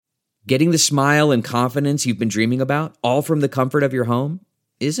Getting the smile and confidence you've been dreaming about, all from the comfort of your home,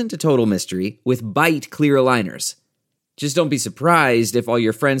 isn't a total mystery with Byte clear aligners. Just don't be surprised if all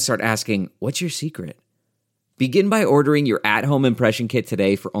your friends start asking, "What's your secret?" Begin by ordering your at-home impression kit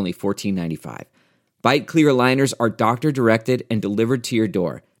today for only $14.95. Byte clear aligners are doctor-directed and delivered to your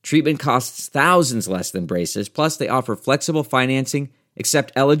door. Treatment costs thousands less than braces, plus they offer flexible financing,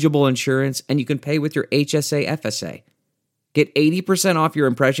 accept eligible insurance, and you can pay with your HSA FSA. Get 80% off your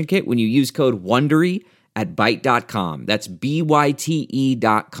impression kit when you use code WONDERY at Byte.com. That's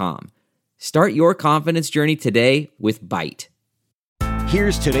BYTE.com. Start your confidence journey today with Byte.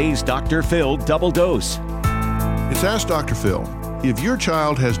 Here's today's Dr. Phil Double Dose. It's Ask Dr. Phil. If your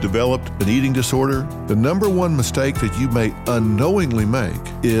child has developed an eating disorder, the number one mistake that you may unknowingly make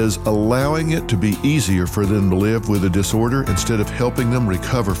is allowing it to be easier for them to live with a disorder instead of helping them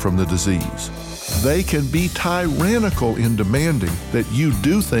recover from the disease. They can be tyrannical in demanding that you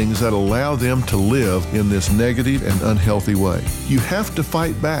do things that allow them to live in this negative and unhealthy way. You have to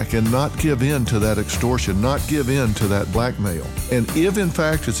fight back and not give in to that extortion, not give in to that blackmail. And if in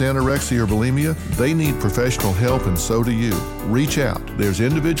fact it's anorexia or bulimia, they need professional help, and so do you. Reach out. There's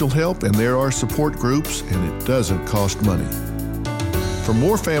individual help and there are support groups, and it doesn't cost money. For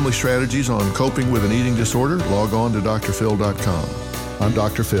more family strategies on coping with an eating disorder, log on to drphil.com. I'm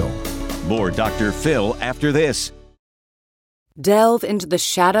Dr. Phil. More Dr. Phil after this. Delve into the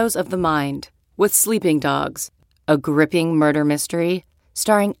shadows of the mind with Sleeping Dogs, a gripping murder mystery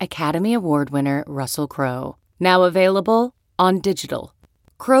starring Academy Award winner Russell Crowe. Now available on digital.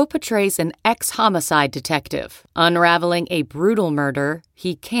 Crowe portrays an ex-homicide detective unraveling a brutal murder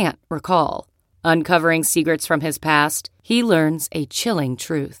he can't recall. Uncovering secrets from his past, he learns a chilling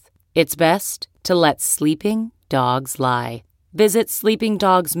truth. It's best to let sleeping dogs lie. Visit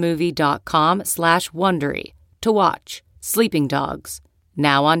sleepingdogsmovie.com/Wondery to watch Sleeping Dogs,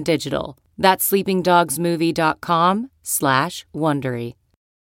 now on digital. That's sleepingdogsmovie.com/Wondery.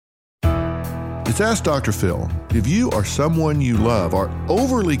 It's Ask Dr. Phil. If you or someone you love are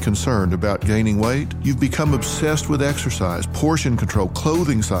overly concerned about gaining weight, you've become obsessed with exercise, portion control,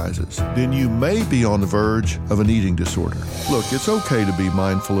 clothing sizes, then you may be on the verge of an eating disorder. Look, it's okay to be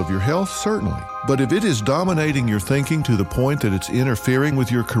mindful of your health, certainly. But if it is dominating your thinking to the point that it's interfering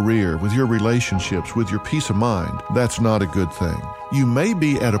with your career, with your relationships, with your peace of mind, that's not a good thing. You may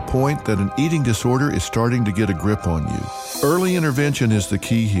be at a point that an eating disorder is starting to get a grip on you. Early intervention is the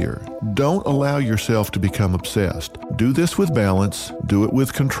key here. Don't allow yourself to become obsessed. Do this with balance, do it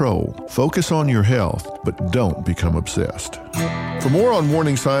with control. Focus on your health, but don't become obsessed. For more on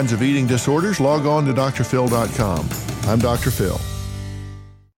warning signs of eating disorders, log on to drphil.com. I'm Dr. Phil.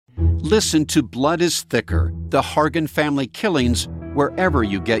 Listen to Blood is Thicker, The Hargan Family Killings, wherever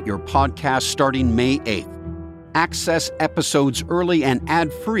you get your podcast starting May 8th. Access episodes early and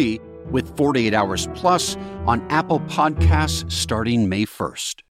ad-free with 48 Hours Plus on Apple Podcasts starting May 1st.